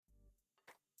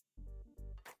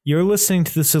You're listening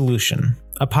to The Solution,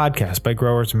 a podcast by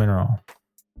Growers Mineral.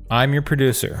 I'm your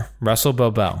producer, Russell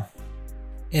Bobel.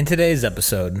 In today's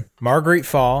episode, Marguerite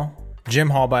Fall, Jim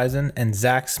Hallbeisen, and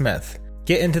Zach Smith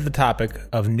get into the topic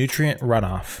of nutrient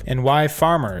runoff and why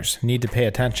farmers need to pay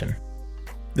attention.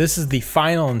 This is the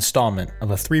final installment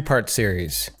of a 3-part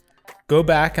series. Go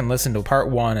back and listen to part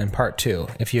 1 and part 2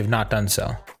 if you have not done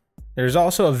so. There's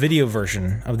also a video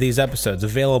version of these episodes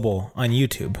available on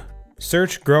YouTube.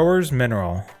 Search Growers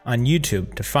Mineral on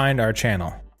YouTube to find our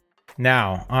channel.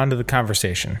 Now, on to the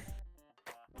conversation.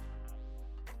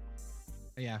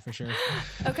 Yeah, for sure.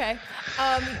 Okay.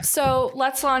 So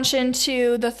let's launch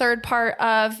into the third part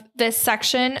of this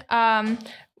section.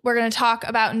 We're going to talk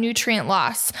about nutrient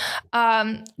loss.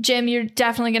 Jim, you're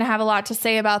definitely going to have a lot to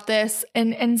say about this.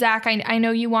 And Zach, I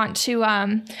know you want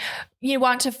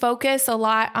to focus a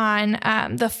lot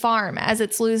on the farm as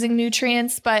it's losing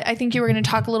nutrients, but I think you were going to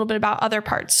talk a little bit about other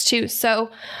parts too. So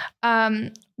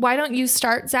why don't you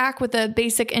start, Zach, with a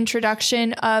basic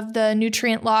introduction of the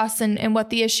nutrient loss and what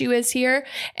the issue is here.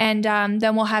 And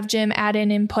then we'll have Jim add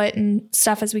in input and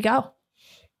stuff as we go.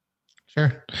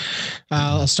 Sure.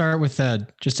 I'll start with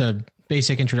just a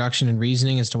basic introduction and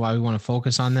reasoning as to why we want to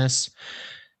focus on this.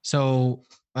 So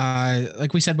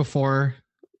like we said before,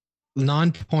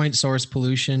 non-point source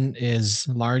pollution is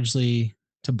largely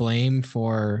to blame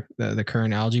for the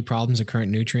current algae problems, the current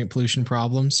nutrient pollution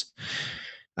problems.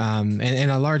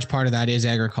 And a large part of that is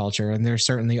agriculture. And there's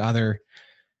certainly other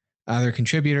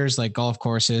contributors like golf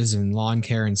courses and lawn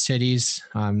care in cities.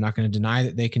 I'm not going to deny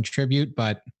that they contribute,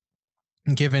 but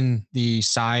given the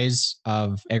size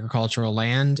of agricultural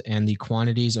land and the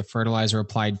quantities of fertilizer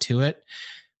applied to it,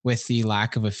 with the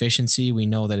lack of efficiency, we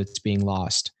know that it's being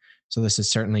lost. So this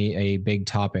is certainly a big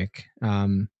topic. I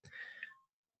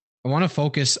want to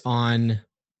focus on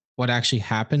what actually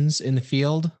happens in the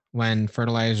field when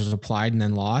fertilizer is applied and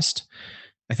then lost.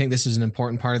 I think this is an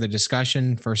important part of the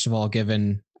discussion. First of all,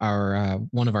 given our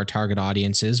one of our target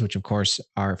audiences, which of course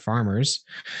are farmers.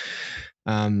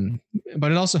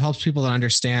 But it also helps people to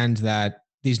understand that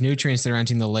these nutrients that are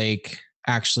entering the lake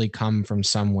actually come from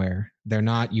somewhere. They're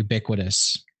not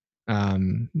ubiquitous.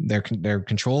 They're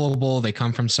controllable. They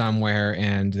come from somewhere,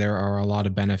 and there are a lot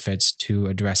of benefits to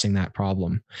addressing that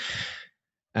problem.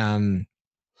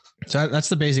 So that's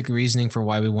the basic reasoning for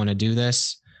why we want to do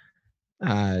this.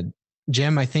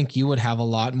 Jim, I think you would have a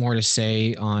lot more to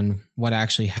say on what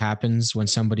actually happens when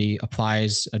somebody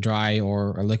applies a dry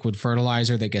or a liquid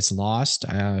fertilizer that gets lost.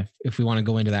 If we want to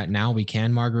go into that now, we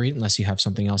can, Marguerite, unless you have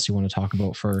something else you want to talk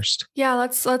about first. Yeah,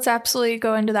 let's absolutely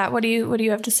go into that. What do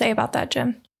you have to say about that,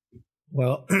 Jim?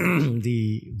 Well,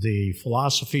 the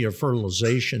philosophy of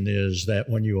fertilization is that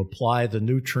when you apply the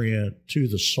nutrient to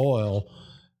the soil,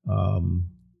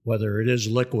 whether it is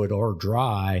liquid or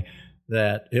dry,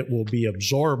 that it will be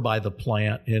absorbed by the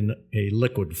plant in a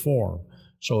liquid form.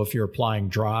 So if you're applying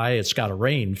dry, it's got to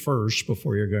rain first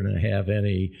before you're going to have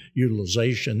any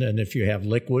utilization. And if you have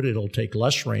liquid, it'll take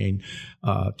less rain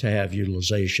to have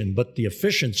utilization. But the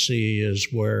efficiency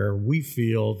is where we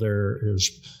feel there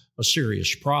is a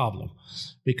serious problem,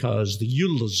 because the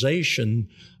utilization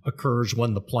occurs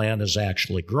when the plant is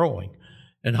actually growing,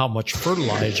 and how much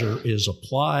fertilizer is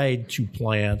applied to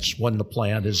plants when the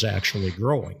plant is actually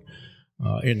growing.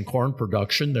 In corn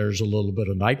production, there's a little bit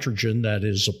of nitrogen that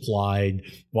is applied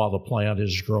while the plant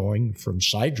is growing from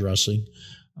side dressing,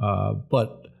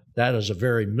 but that is a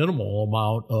very minimal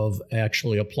amount of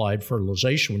actually applied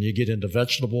fertilization. When you get into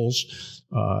vegetables,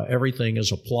 everything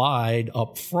is applied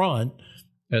up front,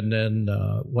 and then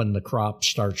when the crop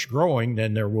starts growing,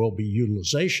 then there will be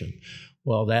utilization.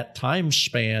 Well, that time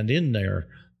span in there,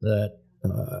 that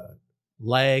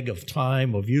lag of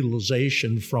time of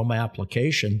utilization from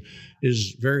application,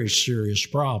 is a very serious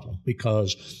problem,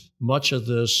 because much of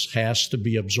this has to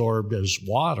be absorbed as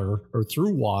water or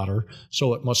through water,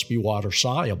 so it must be water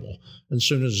soluble. And as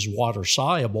soon as it's water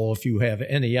soluble, if you have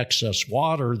any excess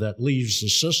water that leaves the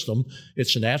system,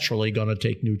 it's naturally going to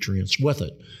take nutrients with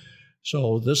it.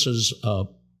 So this is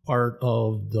part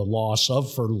of the loss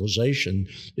of fertilization,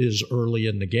 is early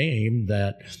in the game,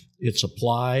 that it's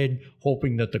applied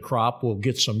hoping that the crop will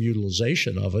get some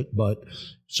utilization of it. But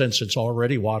since it's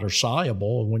already water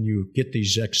soluble, when you get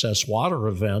these excess water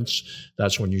events,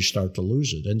 that's when you start to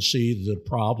lose it. And see, the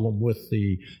problem with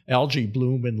the algae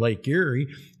bloom in Lake Erie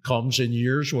comes in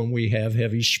years when we have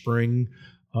heavy spring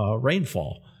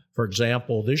rainfall. For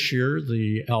example, this year,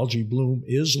 the algae bloom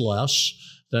is less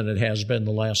than it has been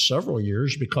the last several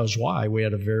years, because why? We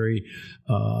had a very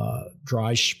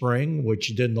dry spring,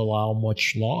 which didn't allow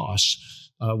much loss.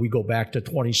 We go back to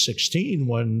 2016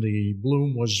 when the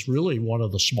bloom was really one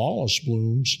of the smallest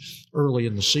blooms early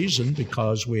in the season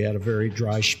because we had a very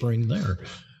dry spring there.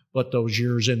 But those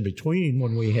years in between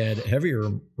when we had heavier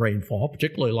rainfall,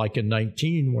 particularly like in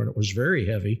 19 when it was very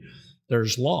heavy,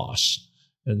 there's loss.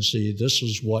 And see, this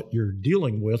is what you're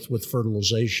dealing with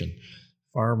fertilization.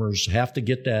 Farmers have to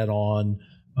get that on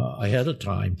ahead of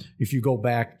time. If you go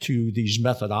back to these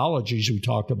methodologies we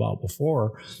talked about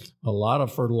before, a lot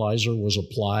of fertilizer was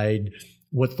applied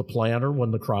with the planter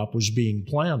when the crop was being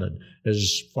planted.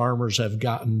 As farmers have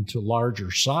gotten to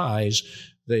larger size,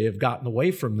 they have gotten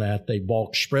away from that. They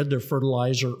bulk spread their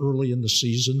fertilizer early in the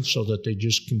season so that they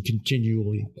just can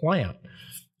continually plant.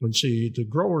 And see, the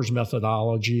grower's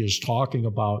methodology is talking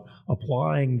about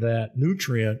applying that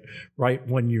nutrient right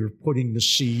when you're putting the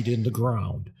seed in the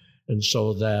ground. And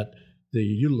so that the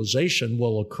utilization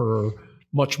will occur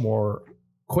much more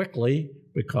quickly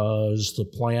because the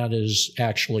plant is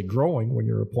actually growing when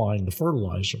you're applying the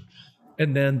fertilizer.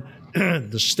 And then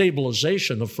the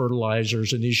stabilization of fertilizer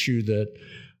is an issue that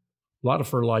a lot of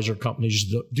fertilizer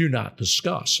companies do not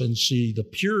discuss. And see, the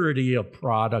purity of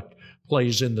product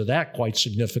plays into that quite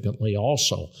significantly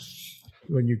also.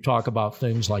 When you talk about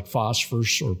things like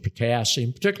phosphorus or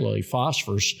potassium, particularly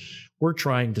phosphorus, we're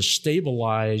trying to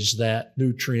stabilize that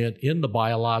nutrient in the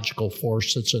biological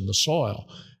force that's in the soil.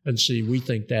 And see, we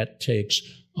think that takes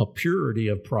a purity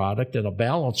of product and a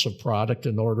balance of product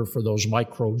in order for those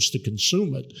microbes to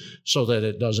consume it so that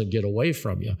it doesn't get away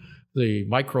from you. The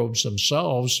microbes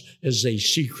themselves, as they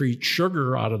secrete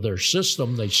sugar out of their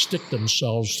system, they stick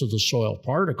themselves to the soil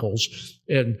particles,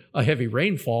 and a heavy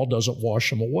rainfall doesn't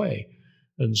wash them away.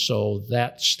 And so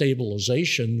that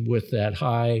stabilization with that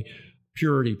high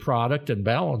purity product and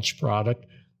balanced product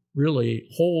really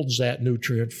holds that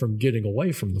nutrient from getting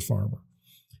away from the farmer.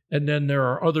 And then there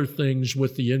are other things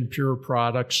with the impure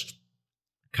products,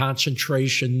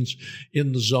 concentrations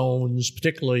in the zones,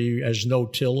 particularly as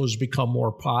no-till has become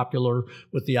more popular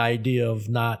with the idea of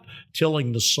not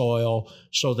tilling the soil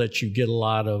so that you get a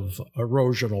lot of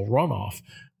erosional runoff.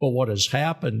 But what has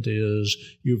happened is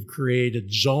you've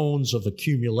created zones of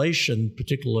accumulation,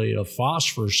 particularly of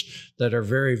phosphorus, that are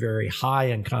very, very high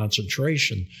in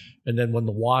concentration. And then when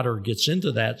the water gets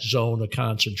into that zone of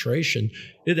concentration,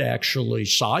 it actually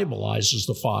solubilizes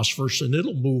the phosphorus and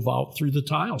it'll move out through the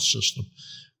tile system.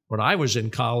 When I was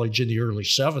in college in the early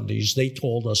 70s, they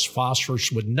told us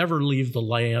phosphorus would never leave the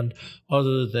land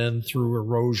other than through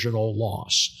erosional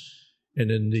loss.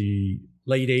 And in the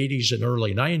late 80s and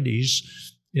early 90s,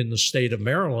 in the state of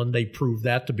Maryland, they proved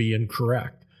that to be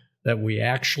incorrect, that we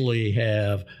actually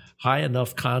have high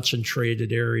enough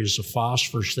concentrated areas of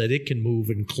phosphorus that it can move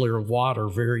in clear water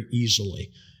very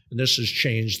easily. And this has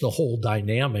changed the whole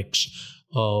dynamics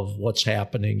of what's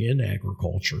happening in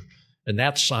agriculture. And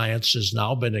that science has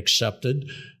now been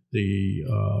accepted. The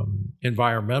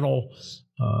environmental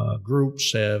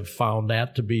groups have found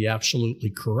that to be absolutely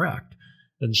correct.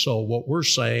 And so what we're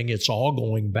saying, it's all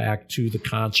going back to the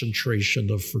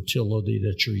concentration of fertility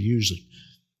that you're using.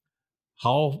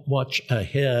 How much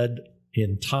ahead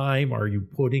in time are you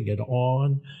putting it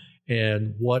on?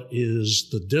 And what is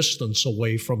the distance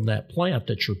away from that plant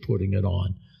that you're putting it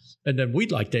on? And then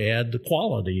we'd like to add the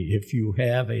quality. If you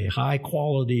have a high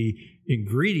quality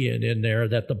ingredient in there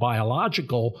that the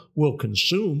biological will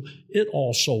consume, it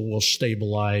also will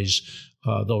stabilize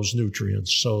those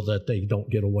nutrients so that they don't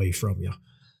get away from you.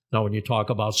 Now, when you talk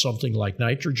about something like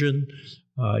nitrogen,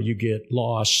 you get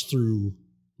loss through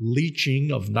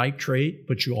leaching of nitrate,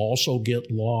 but you also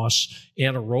get loss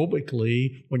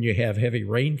anaerobically when you have heavy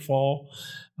rainfall.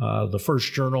 The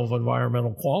first Journal of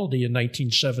Environmental Quality in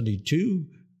 1972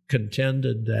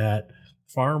 contended that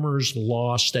farmers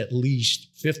lost at least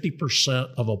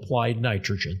 50% of applied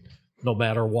nitrogen, no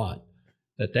matter what,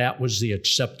 that was the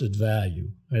accepted value.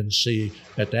 And see,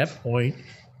 at that point,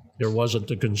 there wasn't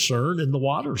a concern in the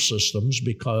water systems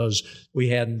because we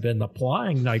hadn't been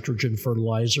applying nitrogen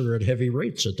fertilizer at heavy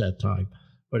rates at that time.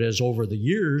 But as over the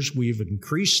years, we've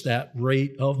increased that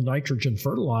rate of nitrogen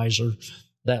fertilizer,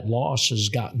 that loss has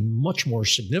gotten much more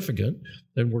significant,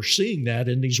 and we're seeing that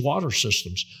in these water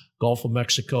systems. Gulf of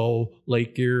Mexico,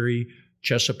 Lake Erie,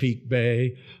 Chesapeake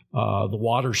Bay, the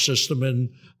water system in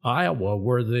Iowa,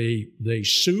 where they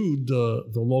sued the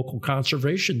local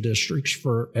conservation districts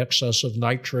for excess of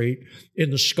nitrate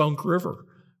in the Skunk River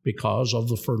because of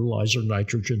the fertilizer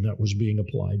nitrogen that was being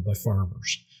applied by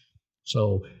farmers.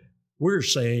 So we're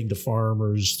saying to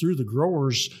farmers, through the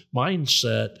grower's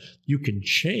mindset, you can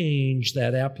change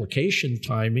that application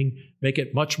timing, make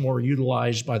it much more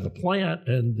utilized by the plant,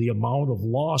 and the amount of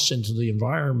loss into the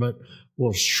environment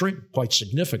will shrink quite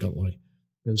significantly.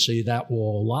 And see, that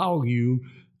will allow you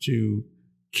to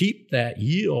keep that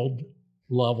yield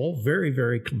level very,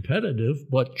 very competitive,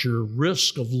 but your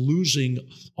risk of losing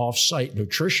off-site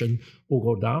nutrition will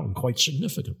go down quite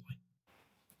significantly.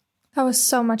 That was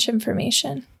so much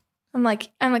information. I'm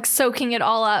like soaking it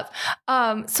all up.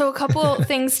 So a couple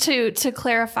things to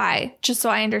clarify, just so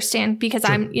I understand, because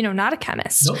Sure. I'm, not a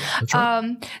chemist. No, that's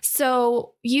right.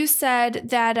 So you said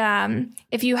that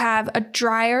if you have a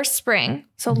drier spring,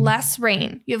 so less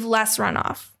rain, you have less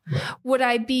runoff. Right. Would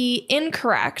I be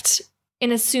incorrect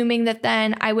in assuming that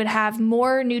then I would have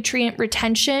more nutrient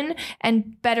retention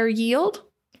and better yield?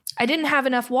 I didn't have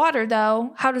enough water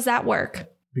though. How does that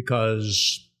work?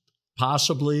 Because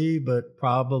possibly, but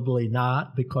probably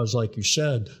not, because like you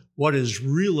said, what is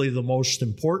really the most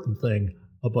important thing?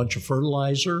 A bunch of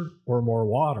fertilizer or more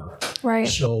water. Right.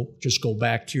 So just go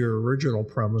back to your original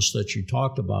premise that you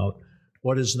talked about.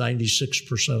 What is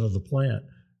 96% of the plant?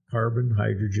 Carbon,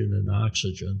 hydrogen, and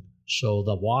oxygen. So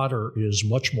the water is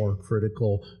much more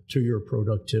critical to your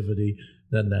productivity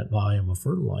than that volume of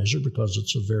fertilizer, because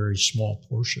it's a very small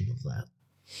portion of that.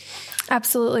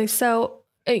 Absolutely. So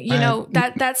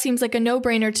that seems like a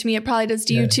no-brainer to me. It probably does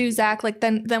to you too, Zach. Like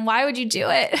then why would you do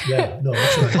it? Yeah, no,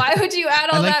 that's right. Why would you add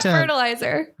all that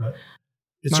fertilizer? Right.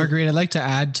 Marguerite, I'd like to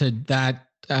add to that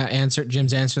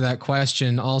Jim's answer to that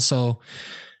question. Also,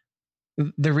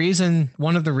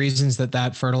 one of the reasons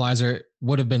that fertilizer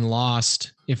would have been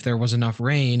lost if there was enough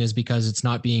rain is because it's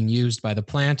not being used by the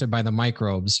plant or by the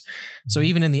microbes. So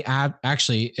even in the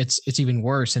actually, it's even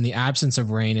worse. In the absence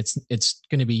of rain, it's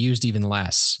going to be used even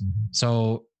less. Mm-hmm.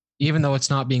 So even though it's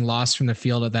not being lost from the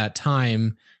field at that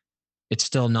time, it's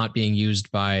still not being used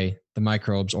by the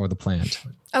microbes or the plant.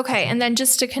 Okay. And then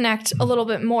just to connect a little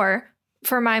bit more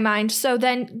for my mind. So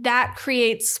then that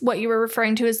creates what you were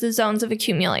referring to as the zones of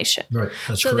accumulation. Right.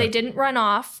 That's so correct. They didn't run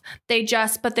off.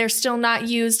 But they're still not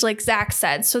used like Zach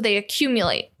said. So they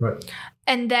accumulate. Right.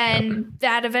 And then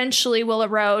that eventually will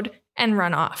erode and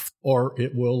run off. Or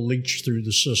it will leach through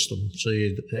the system.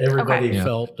 See, everybody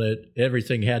felt that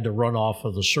everything had to run off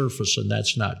of the surface, and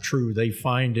that's not true. They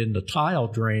find in the tile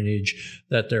drainage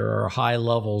that there are high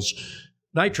levels.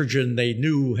 Nitrogen, they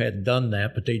knew had done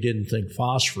that, but they didn't think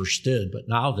phosphorus did. But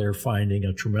now they're finding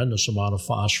a tremendous amount of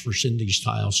phosphorus in these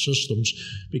tile systems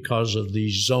because of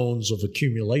these zones of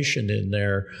accumulation in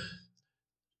there.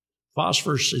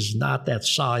 Phosphorus is not that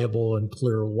soluble in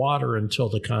clear water until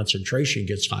the concentration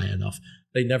gets high enough.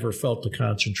 They never felt the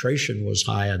concentration was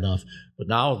high enough, but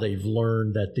now they've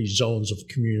learned that these zones of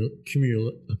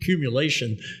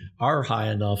accumulation are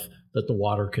high enough that the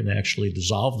water can actually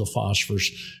dissolve the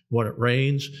phosphorus. When it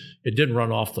rains, it didn't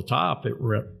run off the top. It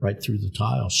went right through the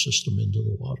tile system into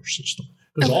the water system,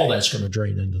 because all that's going to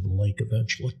drain into the lake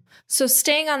eventually. So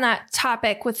staying on that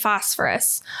topic with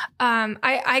phosphorus,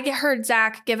 I heard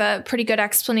Zach give a pretty good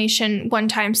explanation one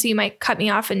time, so you might cut me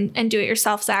off and do it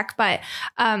yourself, Zach. But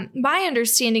my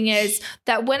understanding is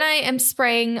that when I am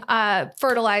spraying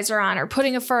fertilizer on or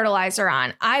putting a fertilizer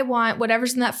on, I want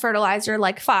whatever's in that fertilizer,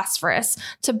 like phosphorus,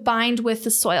 to bind with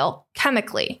the soil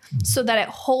chemically so that it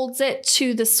holds it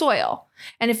to the soil.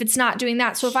 And if it's not doing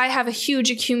that, so if I have a huge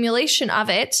accumulation of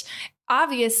it,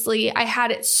 obviously I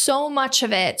had it so much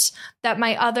of it that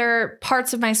my other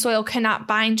parts of my soil cannot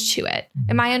bind to it.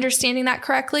 Am I understanding that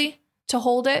correctly? To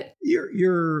hold it?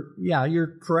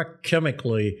 You're correct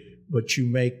chemically, but you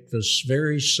make this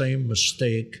very same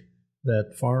mistake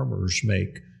that farmers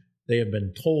make. They have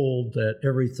been told that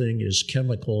everything is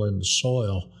chemical in the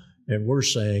soil, and we're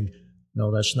saying,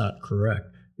 no, that's not correct.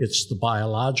 It's the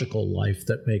biological life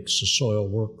that makes the soil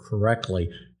work correctly.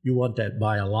 You want that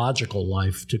biological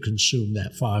life to consume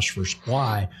that phosphorus.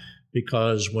 Why?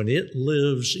 Because when it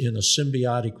lives in a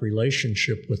symbiotic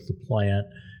relationship with the plant,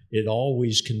 it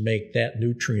always can make that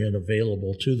nutrient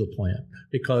available to the plant,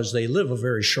 because they live a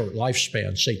very short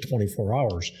lifespan, say 24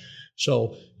 hours.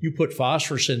 So you put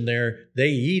phosphorus in there, they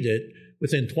eat it.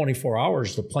 Within 24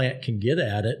 hours, the plant can get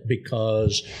at it,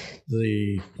 because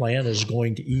the plant is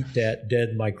going to eat that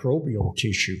dead microbial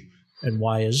tissue. And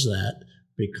why is that?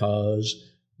 Because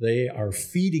they are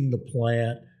feeding the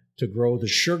plant to grow the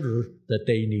sugar that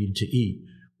they need to eat.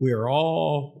 We are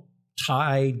all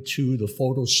tied to the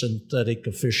photosynthetic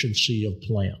efficiency of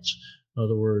plants. In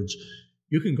other words,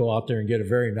 you can go out there and get a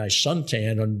very nice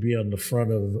suntan and be on the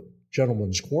front of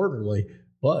Gentleman's Quarterly,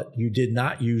 but you did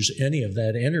not use any of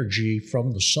that energy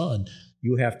from the sun.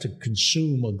 You have to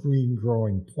consume a green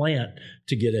growing plant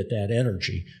to get at that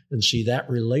energy. And see, that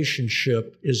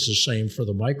relationship is the same for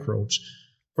the microbes.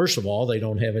 First of all, they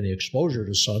don't have any exposure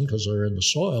to sun because they're in the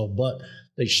soil, but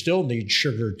they still need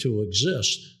sugar to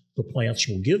exist. The plants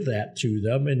will give that to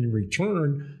them. In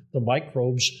return, the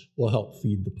microbes will help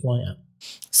feed the plant.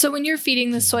 So when you're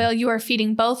feeding the soil, you are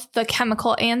feeding both the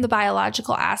chemical and the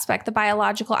biological aspect, the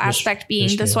biological aspect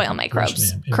being the soil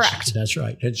microbes. Yes, correct. That's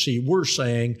right. And see, we're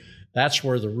saying that's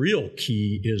where the real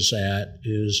key is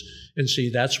and see,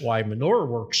 that's why manure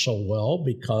works so well,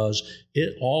 because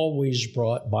it always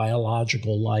brought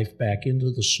biological life back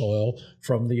into the soil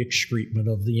from the excrement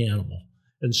of the animal.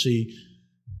 And see,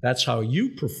 that's how you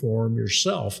perform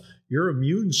yourself. Your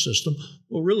immune system,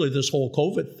 well, really, this whole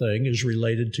COVID thing is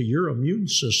related to your immune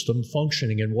system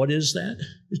functioning. And what is that?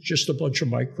 It's just a bunch of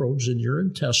microbes in your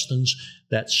intestines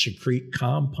that secrete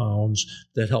compounds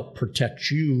that help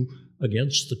protect you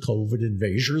against the COVID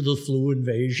invasion or the flu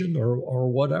invasion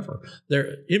or whatever.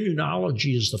 Their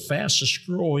immunology is the fastest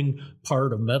growing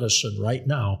part of medicine right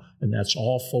now, and that's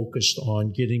all focused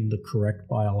on getting the correct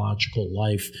biological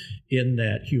life in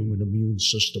that human immune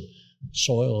system.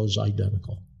 Soil is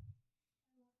identical.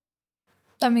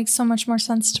 That makes so much more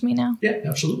sense to me now. Yeah,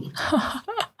 absolutely.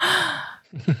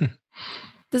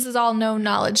 This is all known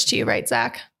knowledge to you, right,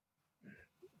 Zach?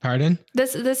 Pardon?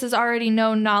 This is already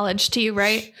known knowledge to you,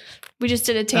 right? We just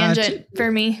did a tangent for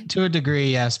me. To a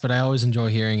degree, yes, but I always enjoy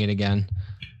hearing it again.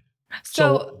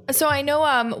 So I know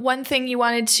one thing you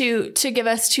wanted to give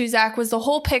us too, Zach, was the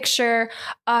whole picture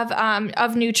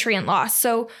of nutrient loss.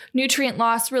 So nutrient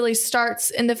loss really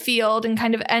starts in the field and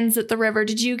kind of ends at the river.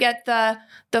 Did you get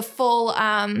the full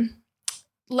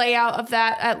layout of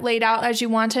that laid out as you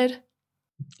wanted?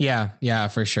 Yeah,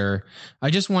 for sure.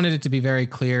 I just wanted it to be very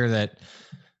clear that,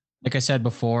 like I said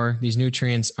before, these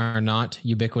nutrients are not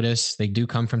ubiquitous. They do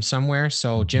come from somewhere.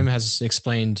 So Jim has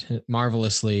explained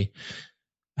marvelously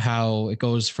how it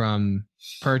goes from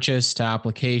purchase to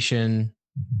application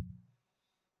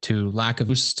to lack of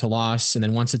use to loss. And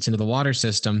then once it's into the water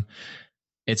system,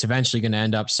 it's eventually going to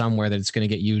end up somewhere that it's going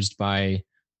to get used by,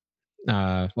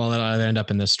 it'll either end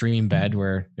up in the stream bed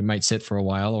where it might sit for a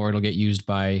while, or it'll get used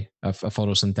by a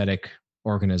photosynthetic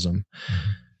organism.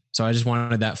 So I just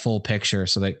wanted that full picture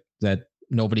so that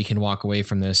nobody can walk away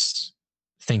from this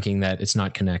thinking that it's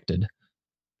not connected.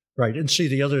 Right. And see,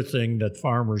 the other thing that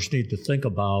farmers need to think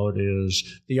about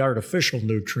is the artificial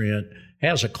nutrient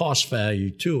has a cost value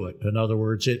to it. In other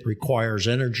words, it requires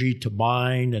energy to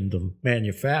mine and to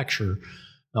manufacture.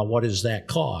 Now, what is that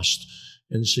cost?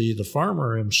 And see, the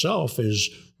farmer himself is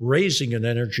raising an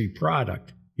energy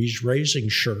product. He's raising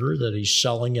sugar that he's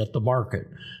selling at the market,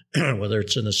 whether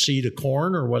it's in a seed of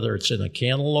corn or whether it's in a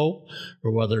cantaloupe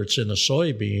or whether it's in a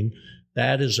soybean.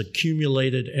 That is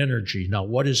accumulated energy. Now,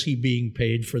 what is he being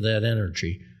paid for that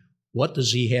energy? What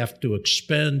does he have to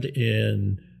expend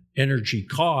in energy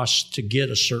costs to get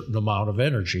a certain amount of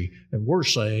energy? And we're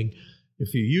saying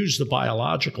if you use the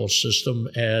biological system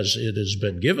as it has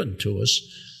been given to us,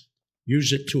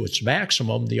 use it to its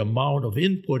maximum, the amount of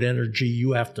input energy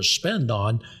you have to spend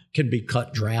on can be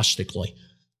cut drastically.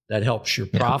 That helps your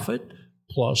profit.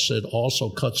 Plus, it also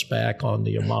cuts back on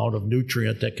the amount of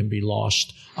nutrient that can be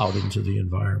lost out into the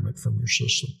environment from your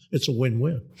system. It's a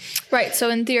win-win. Right. So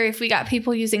in theory, if we got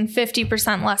people using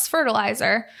 50% less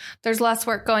fertilizer, there's less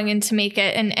work going in to make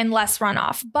it and less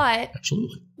runoff. But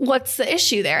absolutely, what's the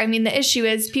issue there? I mean, the issue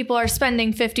is people are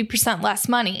spending 50% less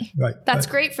money. Right. That's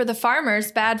great for the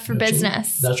farmers, bad for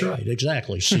business. That's right.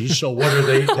 Exactly. See, so what are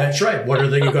they? That's right. What are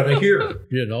they going to hear?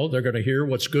 They're going to hear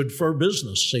what's good for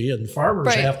business. See, and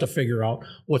farmers have to figure out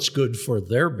what's good for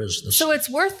their business. So it's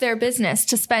worth their business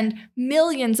to spend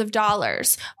millions of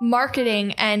dollars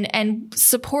marketing and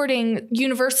supporting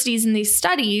universities in these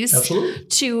studies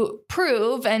to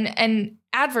prove and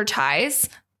advertise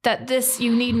that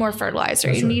you need more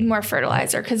fertilizer. You need more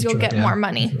fertilizer because you'll get more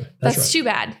money. That's too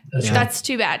bad. That's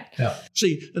too bad. Yeah.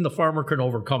 See, and the farmer can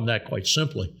overcome that quite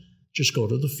simply. Just go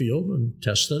to the field and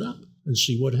test it out and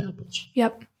see what happens.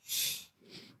 Yep.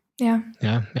 Yeah.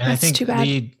 Yeah. And I think too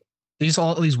bad.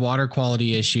 all these water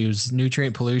quality issues,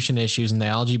 nutrient pollution issues, and the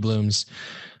algae blooms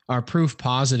are proof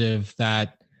positive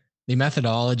that the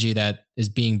methodology that is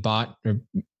being bought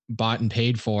and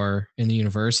paid for in the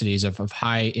universities of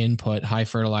high input, high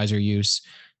fertilizer use,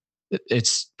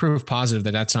 it's proof positive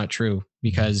that that's not true.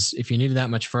 Because if you needed that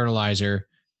much fertilizer,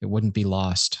 it wouldn't be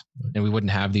lost and we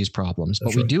wouldn't have these problems.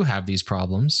 But we do have these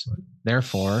problems.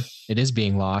 Therefore, it is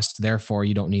being lost. Therefore,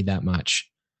 you don't need that much,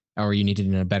 or you need it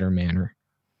in a better manner.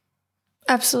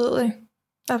 Absolutely.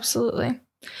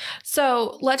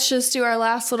 So let's just do our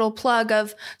last little plug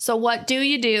of, so what do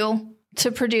you do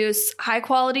to produce high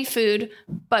quality food,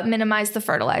 but minimize the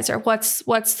fertilizer? What's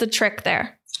the trick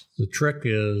there? The trick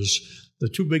is the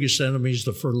two biggest enemies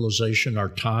to fertilization are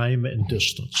time and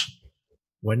distance.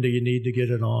 When do you need to get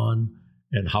it on,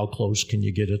 and how close can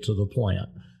you get it to the plant?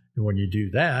 And when you do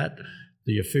that,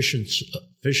 the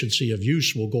efficiency of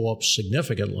use will go up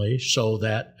significantly, so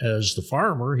that as the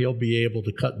farmer, he'll be able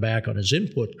to cut back on his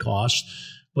input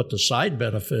costs. But the side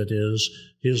benefit is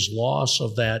his loss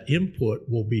of that input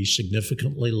will be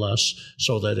significantly less,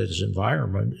 so that his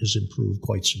environment is improved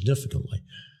quite significantly.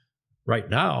 Right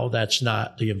now, that's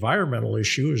not, the environmental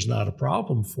issue is not a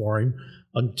problem for him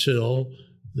until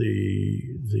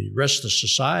the rest of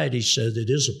society said it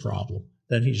is a problem.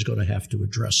 Then he's going to have to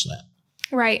address that.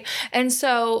 Right. And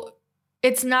so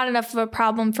it's not enough of a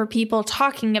problem for people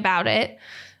talking about it.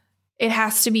 It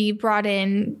has to be brought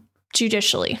in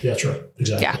judicially. That's right.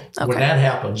 Exactly. Yeah. Okay. When that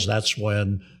happens, that's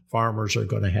when farmers are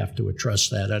going to have to address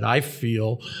that. And I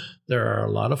feel there are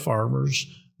a lot of farmers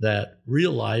that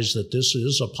realize that this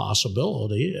is a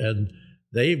possibility, and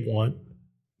they want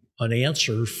an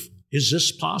answer. Is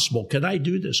this possible? Can I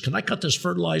do this? Can I cut this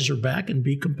fertilizer back and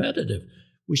be competitive?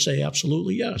 We say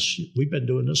absolutely yes. We've been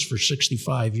doing this for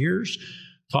 65 years.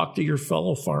 Talk to your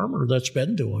fellow farmer that's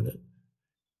been doing it.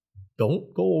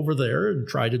 Don't go over there and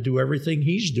try to do everything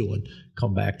he's doing.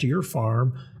 Come back to your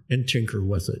farm and tinker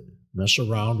with it. Mess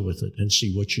around with it and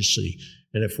see what you see.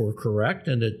 And if we're correct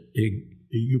and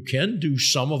you can do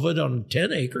some of it on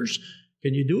 10 acres,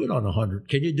 can you do it on 100?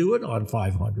 Can you do it on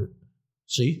 500?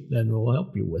 See, then we'll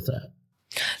help you with that.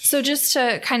 So just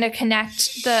to kind of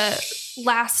connect the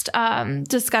last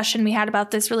discussion we had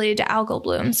about this related to algal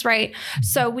blooms, right?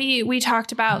 So we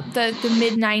talked about the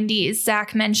mid-90s.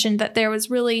 Zach mentioned that there was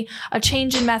really a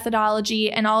change in methodology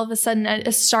and all of a sudden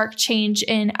a stark change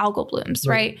in algal blooms,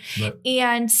 right?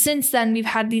 And since then, we've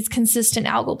had these consistent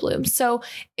algal blooms. So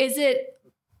is it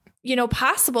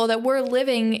possible that we're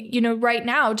living, right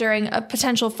now during a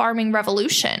potential farming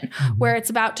revolution where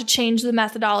it's about to change the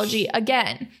methodology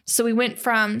again? So we went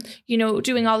from,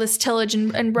 doing all this tillage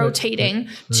and rotating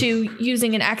to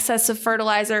using an excess of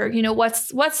fertilizer.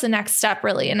 What's the next step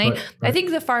really? And I think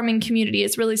the farming community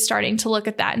is really starting to look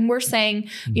at that. And we're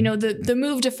saying, the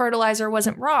move to fertilizer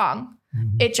wasn't wrong.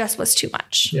 It just was too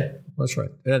much. Yeah, that's right.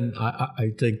 And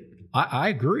I think, I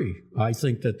agree. I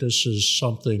think that this is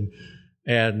something.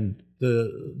 And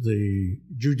the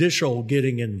judicial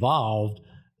getting involved,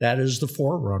 that is the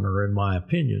forerunner, in my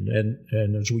opinion.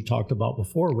 And as we talked about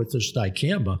before with this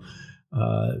dicamba,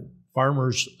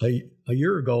 farmers a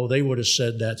year ago, they would have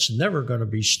said that's never going to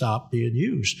be stopped being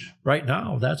used. Right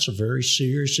now, that's a very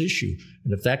serious issue.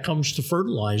 And if that comes to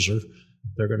fertilizer,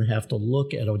 they're going to have to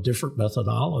look at a different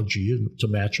methodology to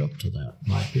match up to that,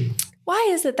 in my opinion. Why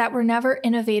is it that we're never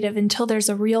innovative until there's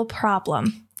a real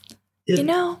problem?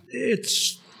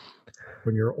 It's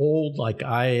when you're old like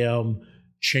I am,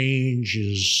 change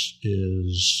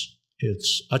is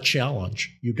it's a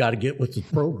challenge. You got to get with the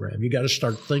program. You got to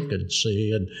start thinking,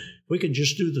 see, and if we can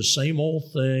just do the same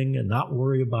old thing and not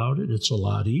worry about it, it's a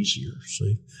lot easier,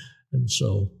 see. And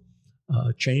so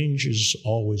change is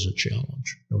always a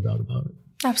challenge, no doubt about it.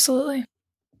 Absolutely.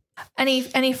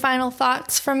 Any final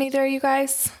thoughts from either of you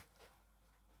guys?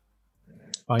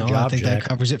 Fine job, I think Zach. that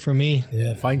covers it for me.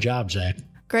 Yeah, fine job, Zach.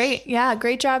 Great. Yeah.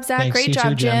 Great job, Zach. Thanks, Great job,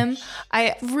 too, Jim.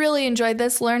 I really enjoyed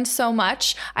this, learned so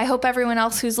much. I hope everyone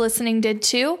else who's listening did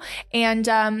too. And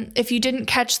if you didn't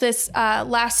catch this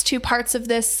last two parts of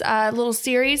this little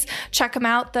series, check them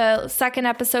out. The second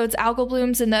episode's algal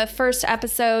blooms and the first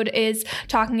episode is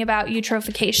talking about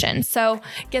eutrophication. So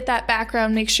get that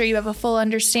background, make sure you have a full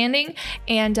understanding,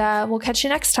 and we'll catch you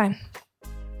next time.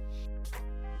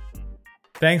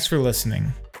 Thanks for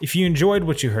listening. If you enjoyed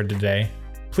what you heard today,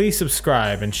 please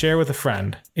subscribe and share with a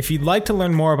friend. If you'd like to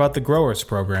learn more about the Growers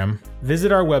Program,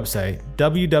 visit our website,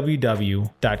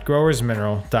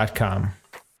 www.growersmineral.com.